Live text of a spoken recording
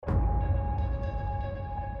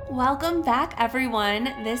Welcome back,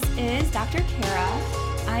 everyone. This is Dr. Kara.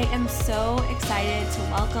 I am so excited to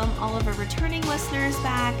welcome all of our returning listeners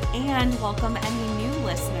back and welcome any new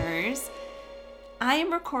listeners. I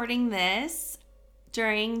am recording this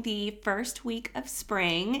during the first week of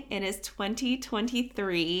spring. It is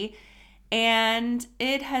 2023, and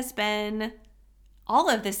it has been all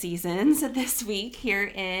of the seasons this week here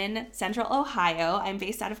in Central Ohio. I'm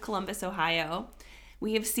based out of Columbus, Ohio.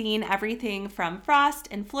 We have seen everything from frost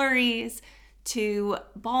and flurries to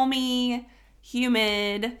balmy,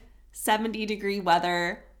 humid, 70-degree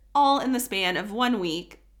weather, all in the span of 1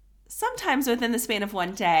 week, sometimes within the span of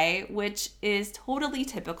 1 day, which is totally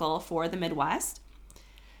typical for the Midwest.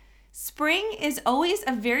 Spring is always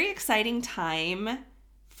a very exciting time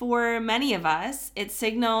for many of us. It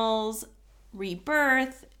signals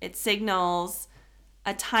rebirth. It signals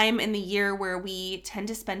a time in the year where we tend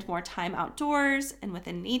to spend more time outdoors and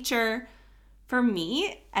within nature. For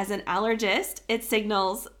me, as an allergist, it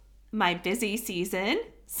signals my busy season.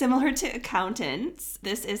 Similar to accountants,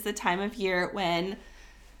 this is the time of year when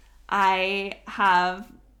I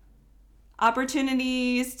have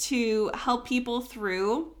opportunities to help people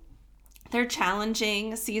through their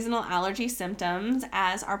challenging seasonal allergy symptoms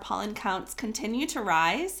as our pollen counts continue to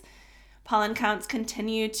rise. Pollen counts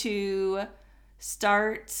continue to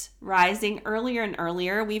start rising earlier and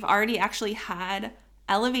earlier. We've already actually had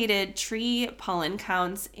elevated tree pollen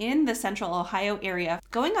counts in the Central Ohio area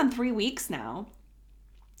going on 3 weeks now.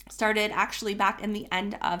 Started actually back in the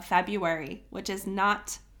end of February, which is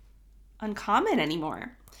not uncommon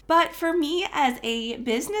anymore. But for me as a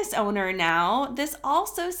business owner now, this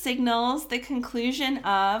also signals the conclusion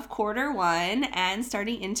of quarter one and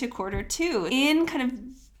starting into quarter two. In kind of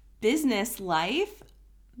business life,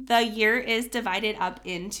 the year is divided up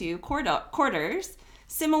into quarters,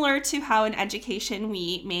 similar to how in education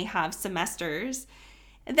we may have semesters.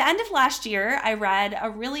 At the end of last year, I read a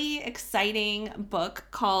really exciting book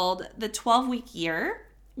called The 12-Week Year,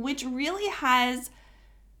 which really has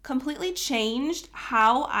completely changed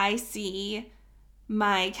how I see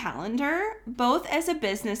my calendar, both as a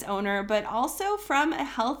business owner, but also from a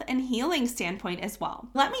health and healing standpoint as well.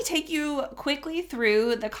 Let me take you quickly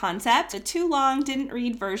through the concept, a too long, didn't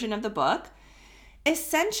read version of the book.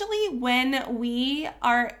 Essentially, when we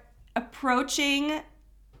are approaching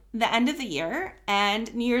the end of the year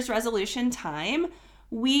and New Year's resolution time,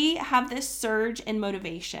 we have this surge in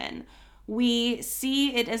motivation. We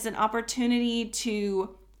see it as an opportunity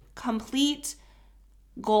to complete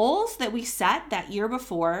goals that we set that year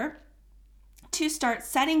before, to start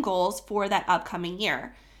setting goals for that upcoming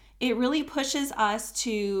year. It really pushes us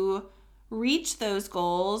to reach those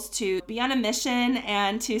goals, to be on a mission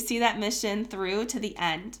and to see that mission through to the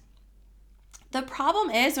end. The problem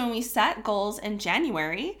is when we set goals in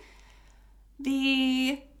January,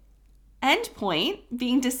 the end point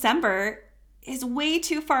being December is way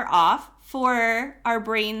too far off for our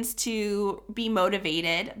brains to be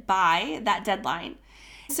motivated by that deadline.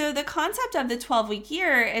 So the concept of the 12-week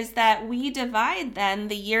year is that we divide then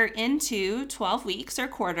the year into 12 weeks or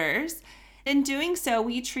quarters. In doing so,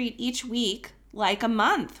 we treat each week like a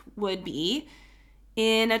month would be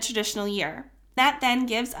in a traditional year. That then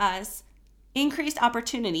gives us increased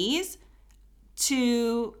opportunities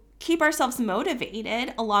to keep ourselves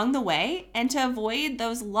motivated along the way and to avoid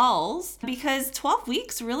those lulls, because 12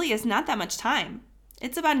 weeks really is not that much time.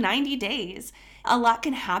 It's about 90 days. A lot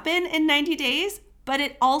can happen in 90 days, but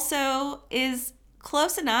it also is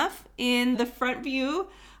close enough in the front view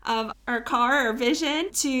of our car or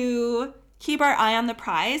vision to keep our eye on the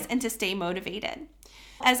prize and to stay motivated.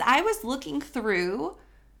 As I was looking through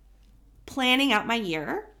planning out my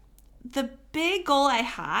year, the big goal I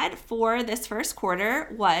had for this first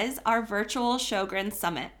quarter was our virtual Sjogren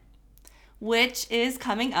Summit, which is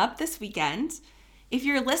coming up this weekend. If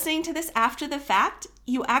you're listening to this after the fact,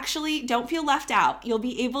 you actually don't feel left out. You'll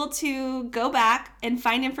be able to go back and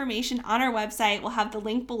find information on our website. We'll have the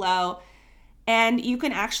link below, and you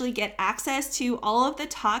can actually get access to all of the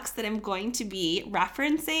talks that I'm going to be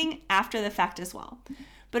referencing after the fact as well.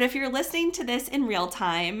 But if you're listening to this in real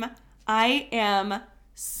time, I am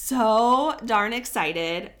so darn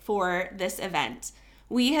excited for this event.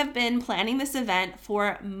 We have been planning this event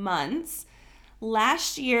for months.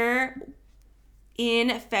 Last year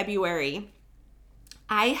in February,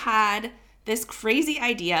 I had this crazy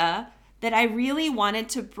idea that I really wanted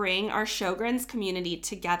to bring our Sjogrens community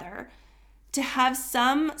together, to have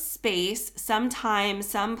some space, some time,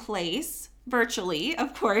 some place, virtually,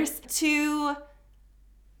 of course, to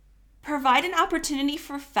provide an opportunity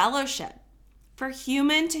for fellowship, for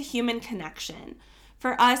human-to-human connection,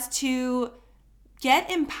 for us to get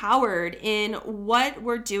empowered in what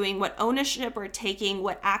we're doing, what ownership we're taking,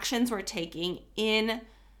 what actions we're taking in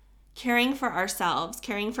caring for ourselves,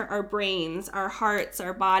 caring for our brains, our hearts,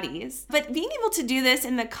 our bodies. But being able to do this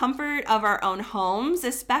in the comfort of our own homes,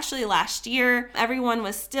 especially last year, everyone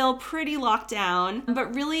was still pretty locked down,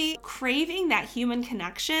 but really craving that human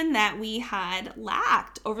connection that we had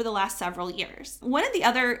lacked over the last several years. One of the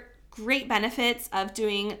other great benefits of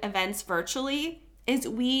doing events virtually is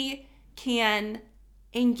we can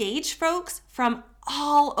engage folks from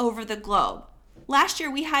all over the globe. Last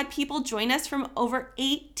year, we had people join us from over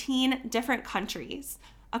 18 different countries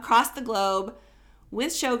across the globe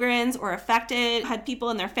with Sjogren's or affected, had people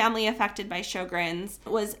in their family affected by Sjogren's.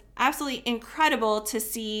 It was absolutely incredible to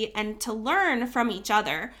see and to learn from each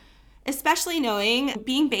other, especially knowing,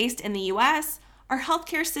 being based in the US, our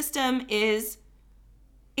healthcare system is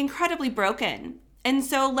incredibly broken. And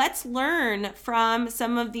so let's learn from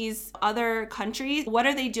some of these other countries. What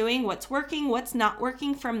are they doing? What's working? What's not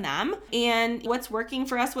working from them? And what's working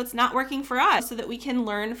for us? What's not working for us? So that we can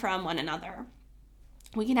learn from one another.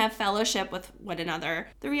 We can have fellowship with one another.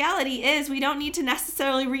 The reality is we don't need to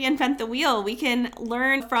necessarily reinvent the wheel. We can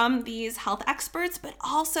learn from these health experts, but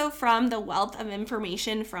also from the wealth of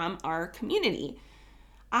information from our community.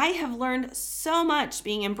 I have learned so much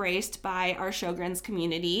being embraced by our Sjogren's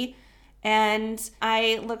community. And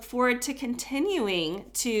I look forward to continuing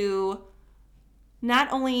to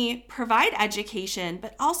not only provide education,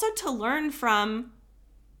 but also to learn from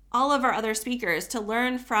all of our other speakers, to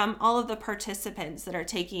learn from all of the participants that are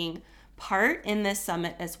taking part in this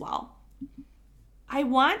summit as well. I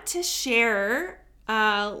want to share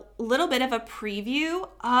a little bit of a preview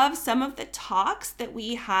of some of the talks that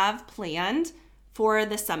we have planned for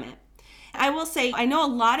the summit. I will say, I know a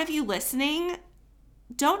lot of you listening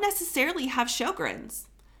don't necessarily have Sjogren's,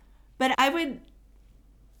 but I would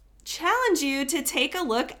challenge you to take a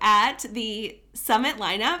look at the summit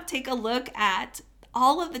lineup, take a look at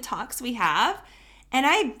all of the talks we have, and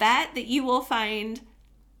I bet that you will find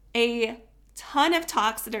a ton of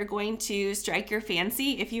talks that are going to strike your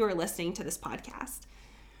fancy if you are listening to this podcast.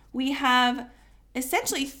 We have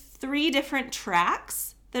essentially 3 different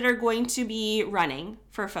tracks that are going to be running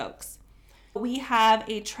for folks. We have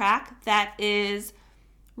a track that is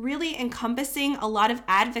really encompassing a lot of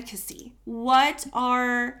advocacy. What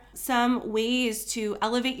are some ways to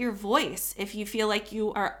elevate your voice if you feel like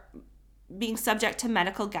you are being subject to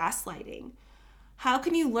medical gaslighting? How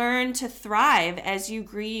can you learn to thrive as you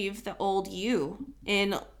grieve the old you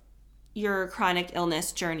in your chronic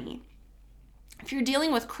illness journey? If you're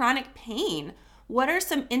dealing with chronic pain, what are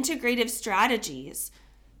some integrative strategies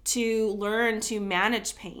to learn to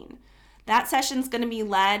manage pain? That session is going to be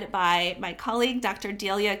led by my colleague, Dr.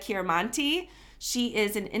 Delia Chiaramonti. She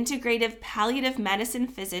is an integrative palliative medicine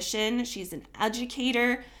physician. She's an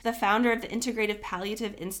educator, the founder of the Integrative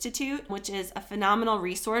Palliative Institute, which is a phenomenal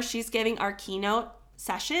resource. She's giving our keynote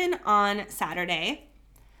session on Saturday.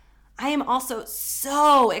 I am also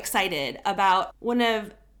so excited about one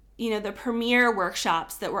of, the premier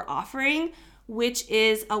workshops that we're offering, which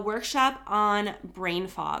is a workshop on brain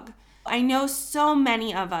fog. I know so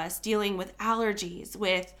many of us dealing with allergies,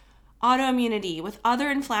 with autoimmunity, with other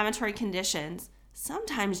inflammatory conditions,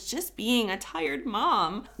 sometimes just being a tired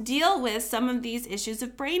mom, deal with some of these issues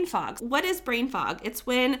of brain fog. What is brain fog? It's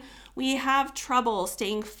when we have trouble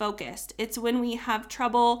staying focused. It's when we have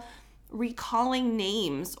trouble recalling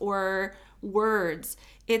names or words.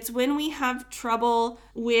 It's when we have trouble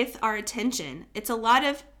with our attention. It's a lot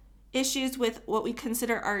of issues with what we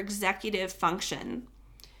consider our executive function.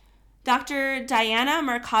 Dr. Diana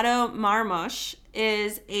Mercado Marmos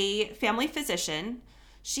is a family physician.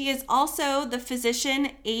 She is also the physician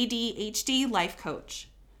ADHD life coach.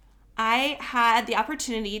 I had the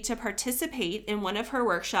opportunity to participate in one of her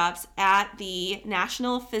workshops at the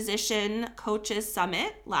National Physician Coaches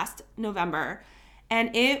Summit last November,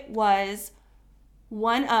 and it was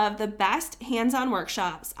one of the best hands-on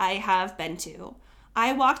workshops I have been to.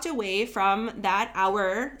 I walked away from that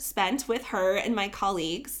hour spent with her and my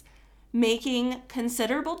colleagues making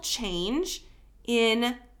considerable change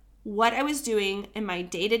in what I was doing in my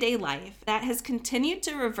day-to-day life that has continued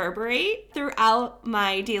to reverberate throughout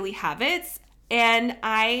my daily habits. And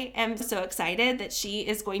I am so excited that she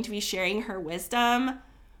is going to be sharing her wisdom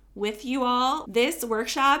with you all. This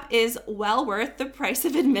workshop is well worth the price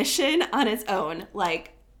of admission on its own.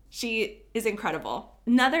 She is incredible.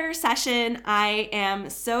 Another session I am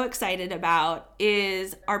so excited about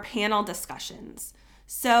is our panel discussions.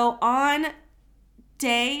 So on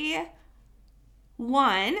day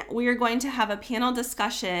 1, we are going to have a panel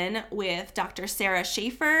discussion with Dr. Sarah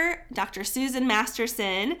Schaefer, Dr. Susan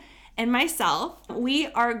Masterson, and myself, we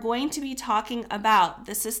are going to be talking about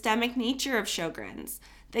the systemic nature of Sjogren's,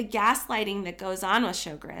 the gaslighting that goes on with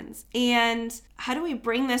Sjogren's, and how do we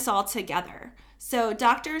bring this all together? So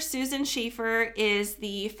Dr. Susan Schaefer is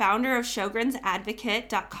the founder of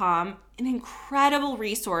Sjogren'sAdvocate.com, an incredible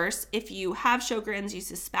resource if you have Sjogren's, you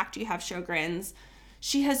suspect you have Sjogren's.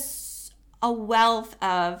 She has a wealth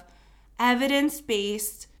of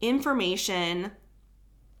evidence-based information.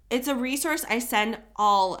 It's a resource I send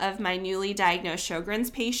all of my newly diagnosed Sjogren's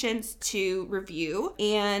patients to review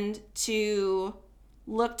and to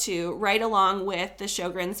look to right along with the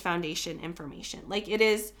Sjogren's Foundation information. Like, it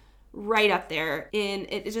is right up there,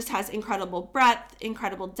 it just has incredible breadth,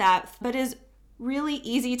 incredible depth, but is really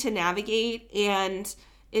easy to navigate and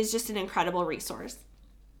is just an incredible resource.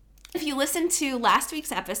 If you listened to last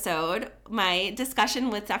week's episode, my discussion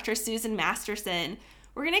with Dr. Susan Masterson,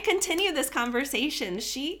 we're going to continue this conversation.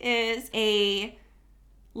 She is a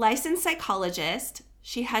licensed psychologist.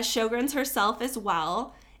 She has Sjogren's herself as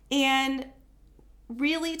well, and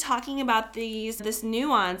really talking about this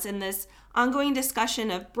nuance and this ongoing discussion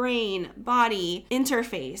of brain, body,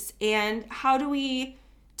 interface, and how do we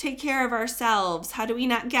take care of ourselves? How do we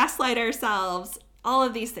not gaslight ourselves? All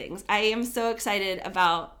of these things. I am so excited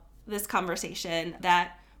about this conversation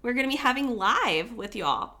that we're going to be having live with you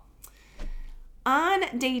all.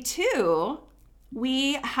 On day 2,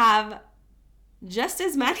 we have just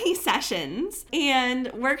as many sessions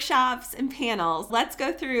and workshops and panels. Let's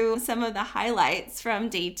go through some of the highlights from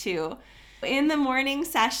day 2. In the morning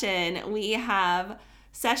session, we have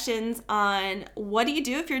sessions on what do you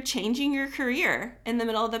do if you're changing your career in the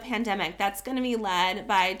middle of the pandemic. That's going to be led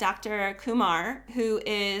by Dr. Kumar, who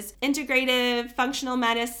is integrative functional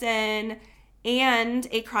medicine and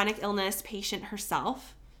a chronic illness patient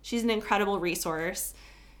herself. She's an incredible resource.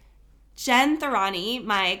 Jen Thorani,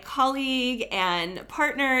 my colleague and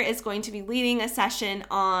partner, is going to be leading a session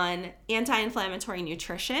on anti-inflammatory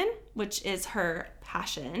nutrition, which is her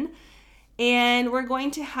passion. And we're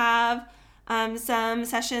going to have some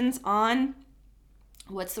sessions on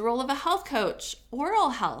what's the role of a health coach, oral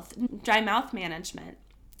health, dry mouth management.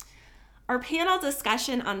 Our panel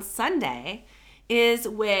discussion on Sunday is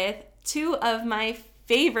with 2 of my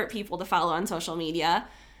favorite people to follow on social media,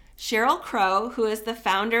 Cheryl Crow, who is the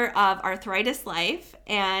founder of Arthritis Life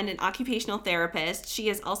and an occupational therapist. She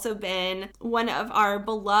has also been one of our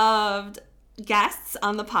beloved guests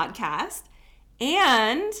on the podcast.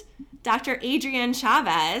 And Dr. Adrian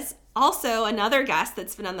Chavez, also another guest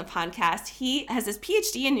that's been on the podcast. He has his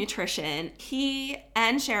PhD in nutrition. He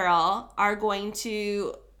and Cheryl are going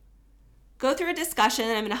to go through a discussion,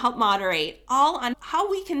 and I'm going to help moderate, all on how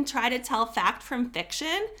we can try to tell fact from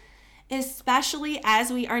fiction, especially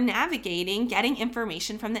as we are navigating getting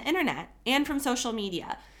information from the internet and from social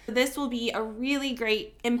media. This will be a really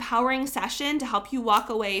great, empowering session to help you walk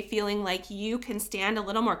away feeling like you can stand a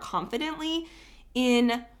little more confidently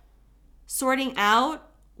in sorting out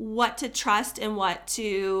what to trust and what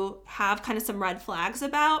to have kind of some red flags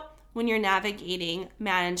about when you're navigating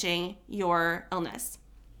managing your illness.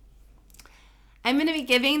 I'm going to be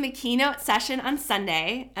giving the keynote session on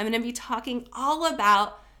Sunday. I'm going to be talking all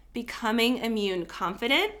about becoming immune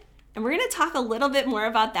confident, and we're going to talk a little bit more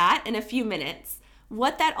about that in a few minutes,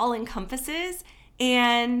 what that all encompasses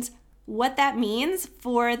and what that means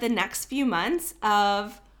for the next few months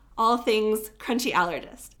of all things Crunchy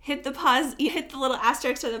Allergist. Hit the pause, you hit the little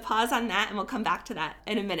asterisk or the pause on that, and we'll come back to that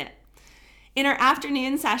in a minute. In our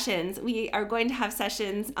afternoon sessions, we are going to have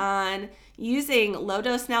sessions on using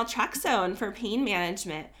low-dose naltrexone for pain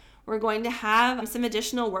management. We're going to have some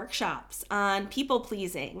additional workshops on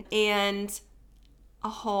people-pleasing and a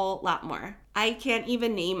whole lot more. I can't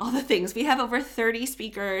even name all the things. We have over 30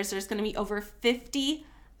 speakers. There's going to be over 50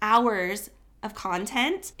 hours of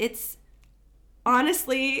content. It's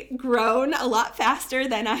honestly grown a lot faster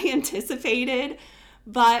than I anticipated,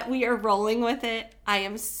 but we are rolling with it. I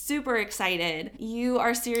am super excited. You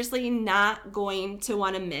are seriously not going to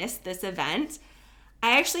want to miss this event.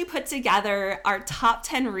 I actually put together our top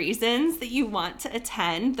 10 reasons that you want to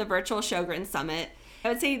attend the virtual Sjogren's Summit. I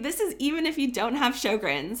would say this is even if you don't have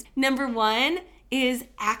Sjogren's. Number 1 is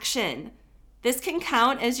action. This can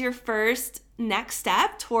count as your first next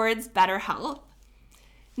step towards better health.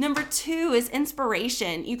 Number 2 is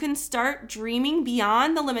inspiration. You can start dreaming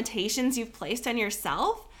beyond the limitations you've placed on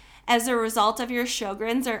yourself as a result of your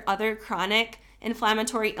Sjogren's or other chronic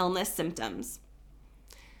inflammatory illness symptoms.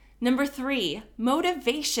 Number 3,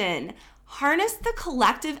 motivation. Harness the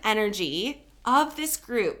collective energy of this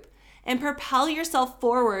group and propel yourself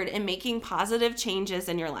forward in making positive changes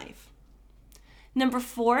in your life. Number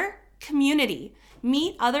 4, community.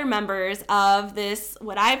 meet other members of this,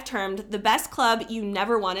 what I've termed the best club you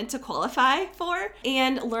never wanted to qualify for,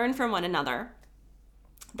 and learn from one another.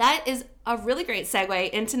 That is a really great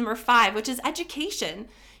segue into number 5, which is education.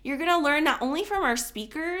 You're going to learn not only from our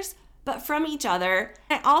speakers, but from each other.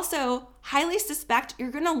 I also highly suspect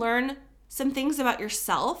you're going to learn some things about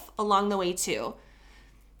yourself along the way too.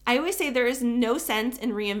 I always say there is no sense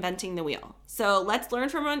in reinventing the wheel. So let's learn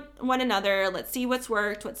from one another. Let's see what's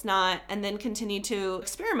worked, what's not, and then continue to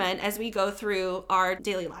experiment as we go through our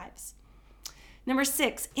daily lives. Number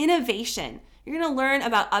 6, innovation. You're going to learn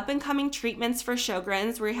about up-and-coming treatments for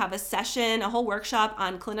Sjogren's, where you have a session, a whole workshop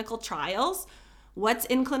on clinical trials. What's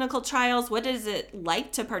in clinical trials? What is it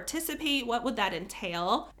like to participate? What would that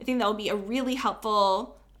entail? I think that will be a really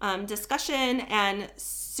helpful discussion, and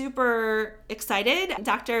super excited.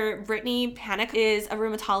 Dr. Brittany Panic is a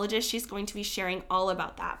rheumatologist. She's going to be sharing all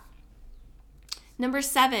about that. Number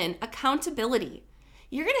 7, accountability.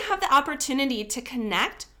 You're going to have the opportunity to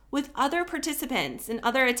connect with other participants and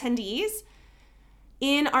other attendees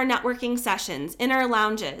in our networking sessions, in our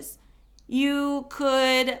lounges. You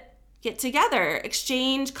could get together,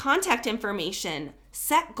 exchange contact information,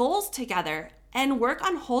 set goals together, and work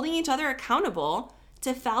on holding each other accountable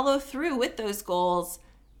to follow through with those goals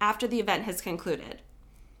after the event has concluded.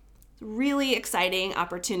 Really exciting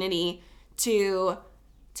opportunity to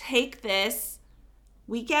take this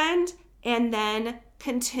weekend and then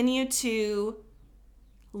continue to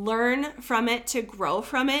learn from it, to grow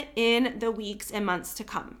from it in the weeks and months to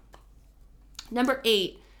come. Number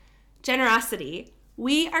 8, generosity.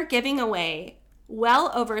 We are giving away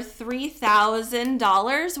well over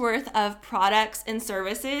 $3,000 worth of products and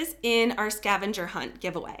services in our scavenger hunt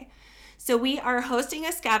giveaway. So we are hosting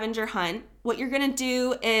a scavenger hunt. What you're going to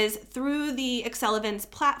do is through the Excel Events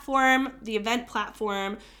platform, the event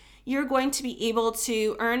platform, you're going to be able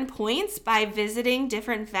to earn points by visiting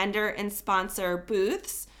different vendor and sponsor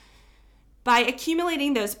booths. By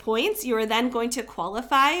accumulating those points, you are then going to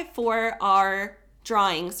qualify for our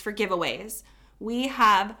drawings for giveaways. We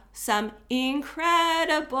have some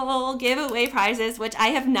incredible giveaway prizes, which I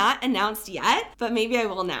have not announced yet, but maybe I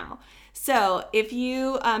will now. So if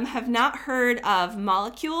you have not heard of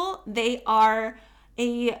Molekule, they are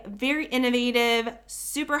a very innovative,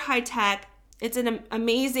 super high-tech, it's an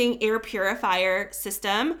amazing air purifier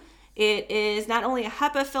system. It is not only a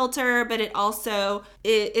HEPA filter, but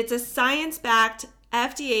it's a science-backed,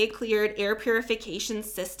 FDA-cleared air purification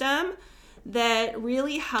system that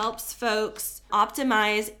really helps folks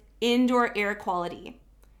optimize indoor air quality.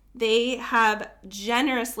 They have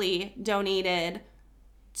generously donated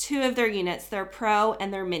 2 of their units, their Pro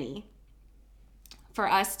and their Mini, for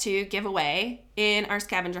us to give away in our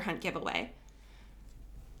scavenger hunt giveaway.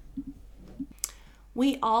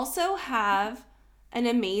 We also have an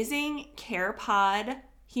amazing CarePod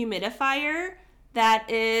humidifier that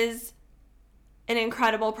is an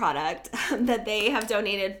incredible product that they have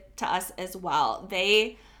donated to us as well.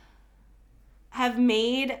 They have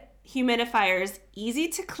made humidifiers easy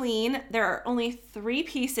to clean. There are only 3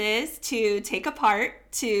 pieces to take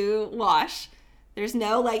apart to wash. There's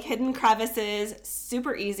no hidden crevices,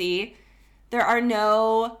 super easy. There are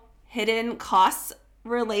no hidden costs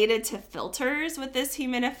related to filters with this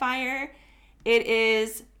humidifier. It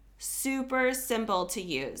is super simple to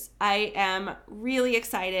use. I am really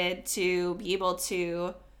excited to be able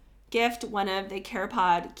to gift one of the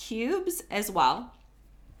CarePod cubes as well.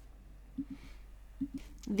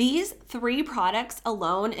 These 3 products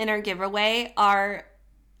alone in our giveaway are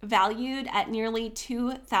valued at nearly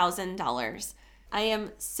 $2,000. I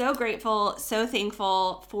am so grateful, so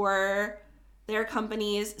thankful for their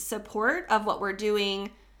company's support of what we're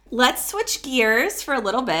doing. Let's switch gears for a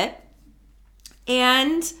little bit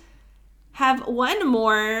and have one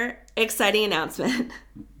more exciting announcement.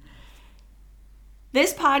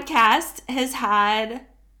 This podcast has had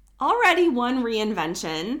already one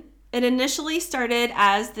reinvention. It initially started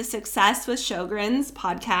as the Success with Sjogren's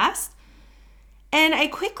podcast, and I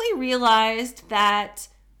quickly realized that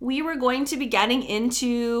we were going to be getting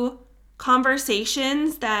into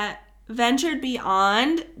conversations that ventured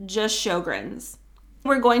beyond just Sjogren's.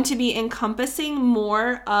 We're going to be encompassing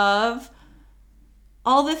more of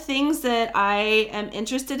all the things that I am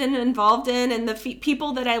interested in and involved in, and the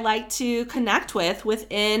people that I like to connect with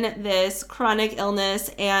within this chronic illness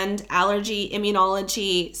and allergy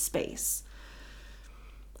immunology space.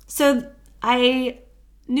 So I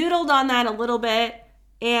noodled on that a little bit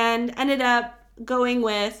and ended up going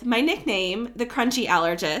with my nickname, the Crunchy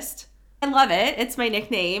Allergist. I love it. It's my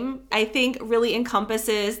nickname. I think really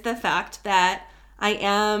encompasses the fact that I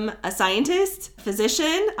am a scientist,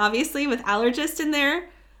 physician, obviously with allergist in there,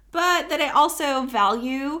 but that I also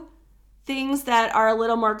value things that are a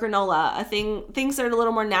little more granola, things that are a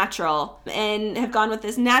little more natural, and have gone with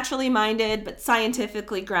this naturally minded but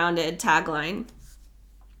scientifically grounded tagline.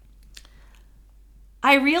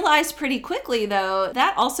 I realized pretty quickly, though,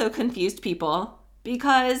 that also confused people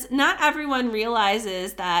because not everyone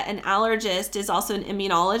realizes that an allergist is also an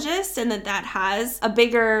immunologist and that has a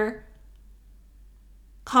bigger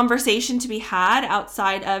conversation to be had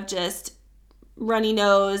outside of just runny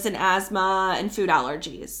nose and asthma and food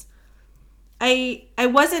allergies. I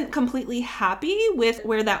wasn't completely happy with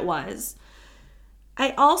where that was.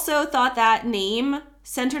 I also thought that name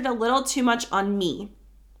centered a little too much on me.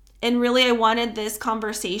 And really, I wanted this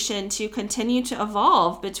conversation to continue to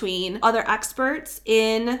evolve between other experts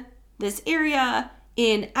in this area,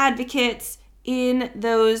 in advocates, in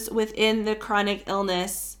those within the chronic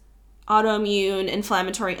illness, autoimmune,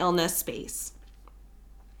 inflammatory illness space.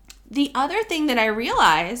 The other thing that I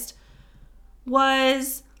realized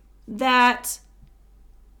was that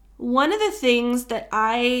one of the things that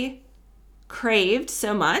I craved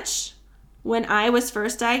so much when I was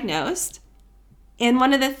first diagnosed, and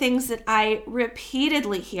one of the things that I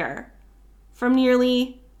repeatedly hear from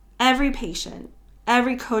nearly every patient,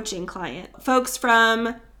 every coaching client, folks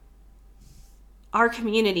from our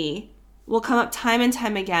community will come up time and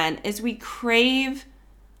time again, is we crave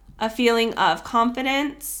a feeling of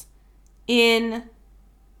confidence in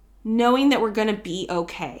knowing that we're going to be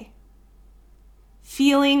okay.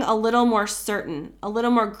 Feeling a little more certain, a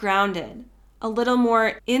little more grounded, a little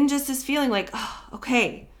more in just this feeling like, oh,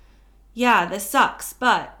 okay, yeah, this sucks,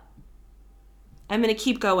 but I'm going to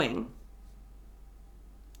keep going.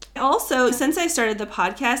 Also, since I started the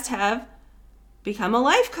podcast, have become a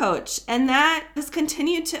life coach, and that has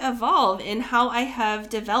continued to evolve in how I have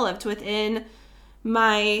developed within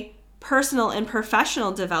my personal and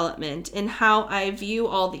professional development in how I view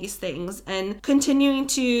all these things, and continuing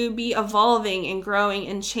to be evolving and growing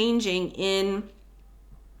and changing in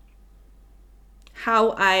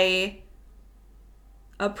how I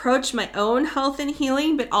approach my own health and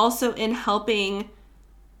healing, but also in helping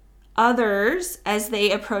others as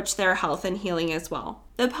they approach their health and healing as well.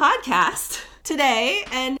 The podcast today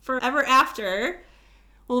and forever after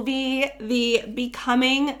will be the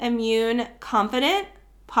Becoming Immune Confident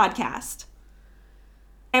podcast.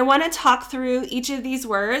 I want to talk through each of these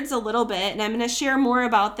words a little bit, and I'm going to share more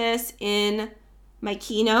about this in my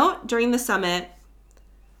keynote during the summit.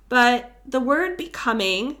 But the word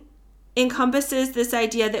becoming encompasses this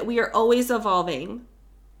idea that we are always evolving.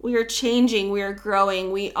 We are changing, we are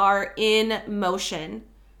growing, we are in motion.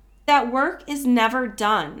 That work is never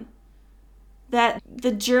done. That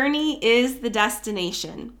the journey is the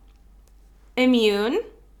destination. Immune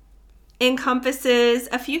encompasses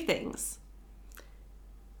a few things.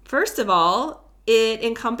 First of all, it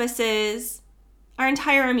encompasses our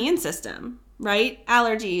entire immune system, right?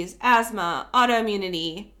 Allergies, asthma,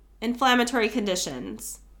 autoimmunity, inflammatory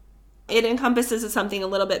conditions. It encompasses something a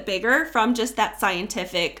little bit bigger from just that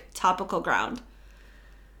scientific topical ground.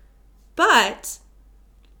 But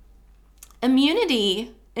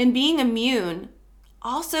immunity and being immune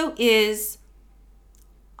also is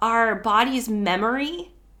our body's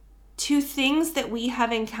memory to things that we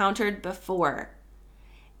have encountered before.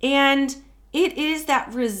 And it is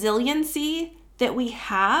that resiliency that we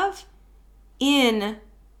have in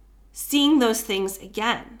seeing those things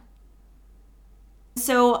again.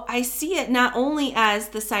 So I see it not only as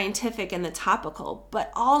the scientific and the topical, but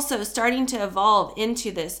also starting to evolve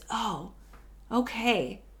into this, oh,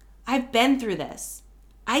 okay, I've been through this.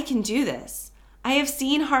 I can do this. I have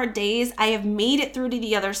seen hard days. I have made it through to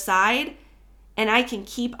the other side, and I can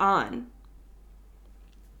keep on.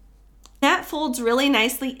 That folds really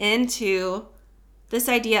nicely into this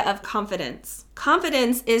idea of confidence.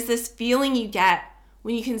 Confidence is this feeling you get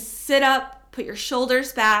when you can sit up, put your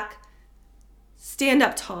shoulders back, stand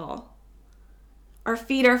up tall. Our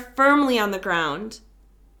feet are firmly on the ground,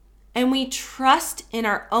 and we trust in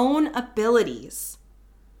our own abilities.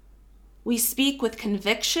 We speak with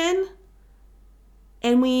conviction,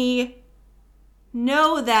 and we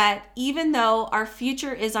know that even though our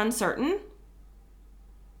future is uncertain,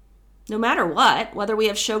 no matter what, whether we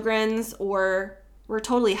have Sjogren's or we're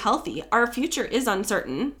totally healthy, our future is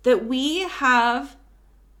uncertain, that we have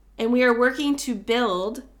and we are working to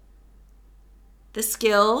build the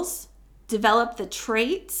skills, develop the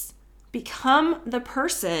traits, become the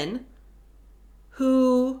person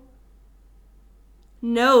who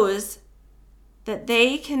knows that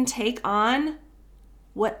they can take on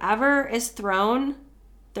whatever is thrown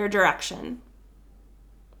their direction.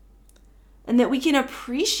 And that we can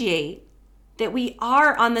appreciate that we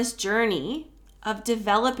are on this journey of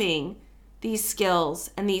developing these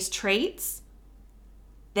skills and these traits,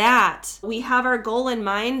 that we have our goal in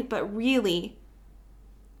mind, but really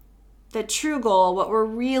the true goal, what we're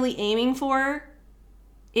really aiming for,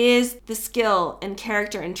 is the skill and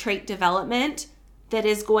character and trait development that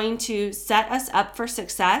is going to set us up for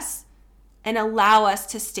success and allow us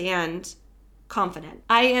to stand confident.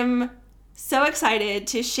 I am so excited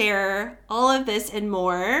to share all of this and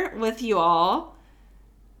more with you all.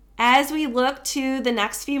 As we look to the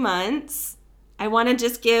next few months, I want to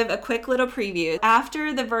just give a quick little preview.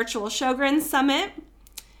 After the virtual Sjogren's Summit,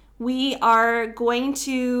 we are going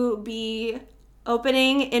to be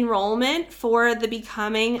opening enrollment for the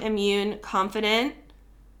Becoming Immune Confident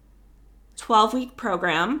 12-week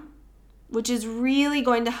program, which is really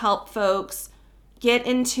going to help folks get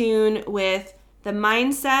in tune with the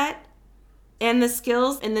mindset and the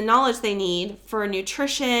skills and the knowledge they need for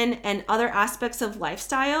nutrition and other aspects of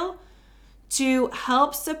lifestyle to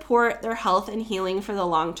help support their health and healing for the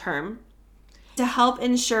long term, to help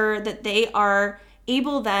ensure that they are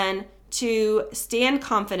able then to stand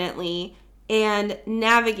confidently and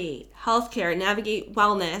navigate healthcare, navigate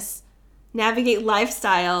wellness, navigate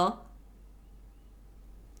lifestyle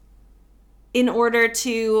in order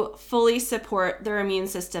to fully support their immune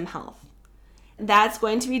system health. That's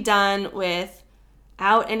going to be done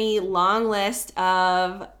without any long list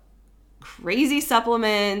of crazy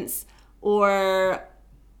supplements or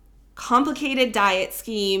complicated diet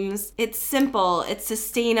schemes. It's simple, it's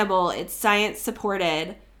sustainable, it's science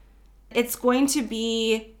supported. It's going to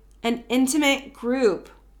be an intimate group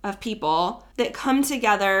of people that come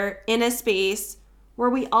together in a space where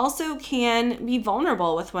we also can be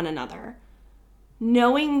vulnerable with one another.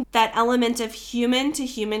 Knowing that element of human to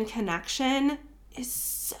human connection is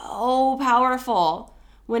so powerful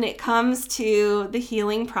when it comes to the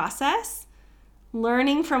healing process,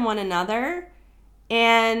 learning from one another,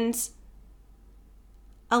 and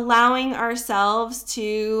allowing ourselves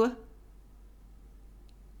to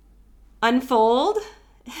unfold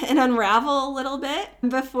and unravel a little bit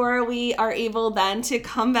before we are able then to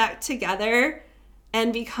come back together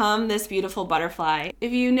and become this beautiful butterfly.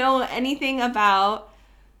 If you know anything about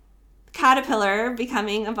caterpillar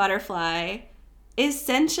becoming a butterfly,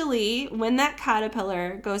 essentially when that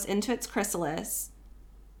caterpillar goes into its chrysalis,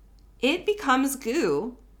 it becomes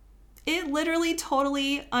goo. It literally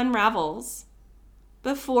totally unravels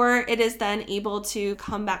before it is then able to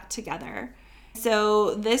come back together.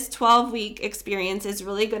 So this 12-week experience is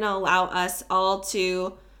really going to allow us all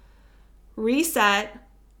to reset,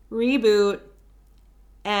 reboot,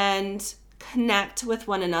 and connect with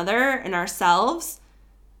one another and ourselves,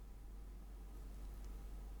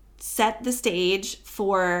 set the stage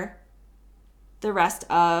for the rest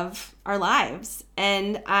of our lives.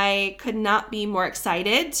 And I could not be more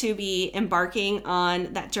excited to be embarking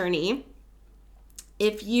on that journey.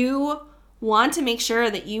 If you want to make sure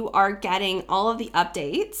that you are getting all of the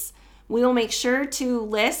updates, we will make sure to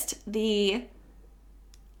list the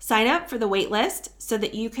sign up for the wait list so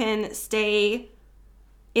that you can stay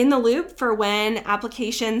in the loop for when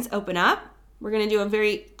applications open up. We're going to do a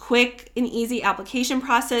very quick and easy application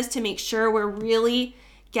process to make sure we're really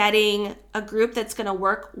getting a group that's going to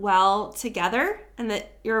work well together and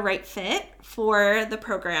that you're a right fit for the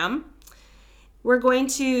program. We're going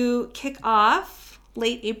to kick off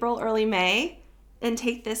late April, early May, and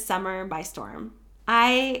take this summer by storm.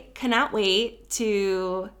 I cannot wait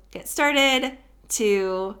to get started,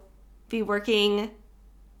 to be working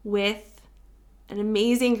with an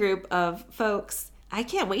amazing group of folks. I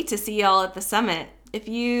can't wait to see y'all at the summit. If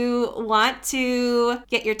you want to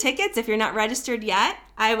get your tickets, if you're not registered yet,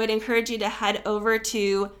 I would encourage you to head over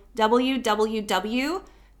to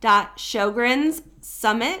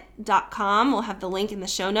www.sjogrenssummit.com. We'll have the link in the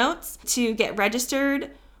show notes to get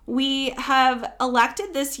registered. We have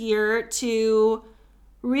elected this year to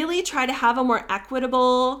really try to have a more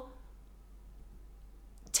equitable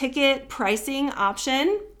ticket pricing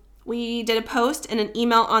option. We did a post and an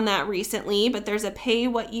email on that recently, but there's a pay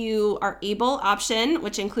what you are able option,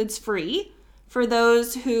 which includes free for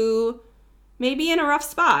those who may be in a rough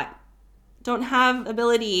spot, don't have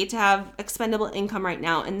ability to have expendable income right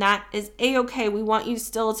now, and that is a-okay. We want you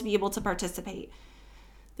still to be able to participate.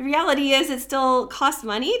 The reality is it still costs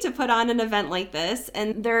money to put on an event like this,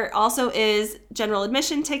 and there also is general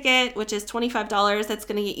admission ticket, which is $25. That's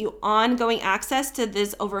going to get you ongoing access to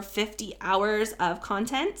this over 50 hours of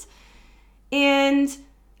content and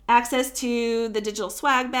access to the digital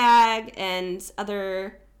swag bag and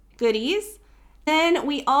other goodies. Then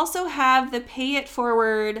we also have the Pay It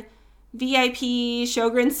Forward VIP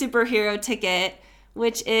Sjogren's Superhero ticket,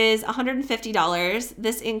 which is $150.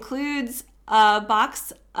 This includes a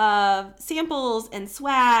box of samples and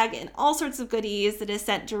swag and all sorts of goodies that is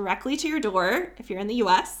sent directly to your door if you're in the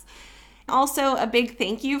US. Also, a big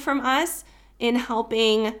thank you from us in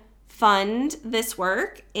helping fund this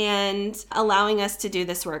work and allowing us to do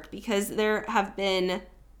this work, because there have been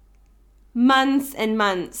months and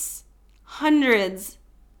months, hundreds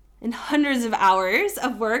and hundreds of hours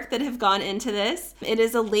of work that have gone into this. It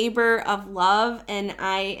is a labor of love, and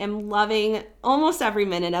I am loving almost every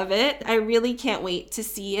minute of it. I really can't wait to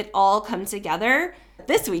see it all come together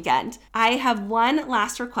this weekend. I have one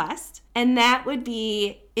last request, and that would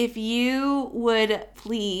be if you would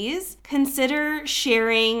please consider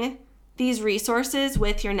sharing these resources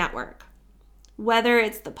with your network. Whether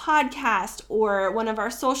it's the podcast or one of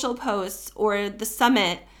our social posts or the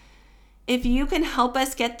summit, if you can help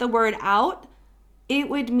us get the word out, it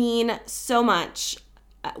would mean so much.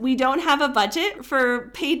 We don't have a budget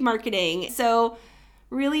for paid marketing, so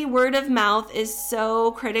really word of mouth is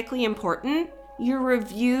so critically important. Your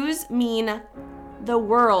reviews mean the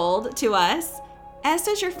world to us, as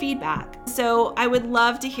does your feedback. So I would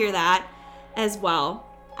love to hear that as well.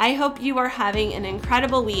 I hope you are having an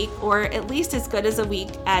incredible week, or at least as good as a week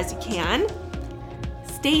as you can.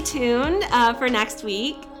 Stay tuned for next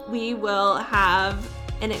week. We will have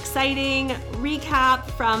an exciting recap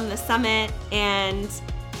from the summit, and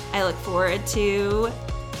I look forward to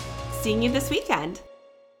seeing you this weekend.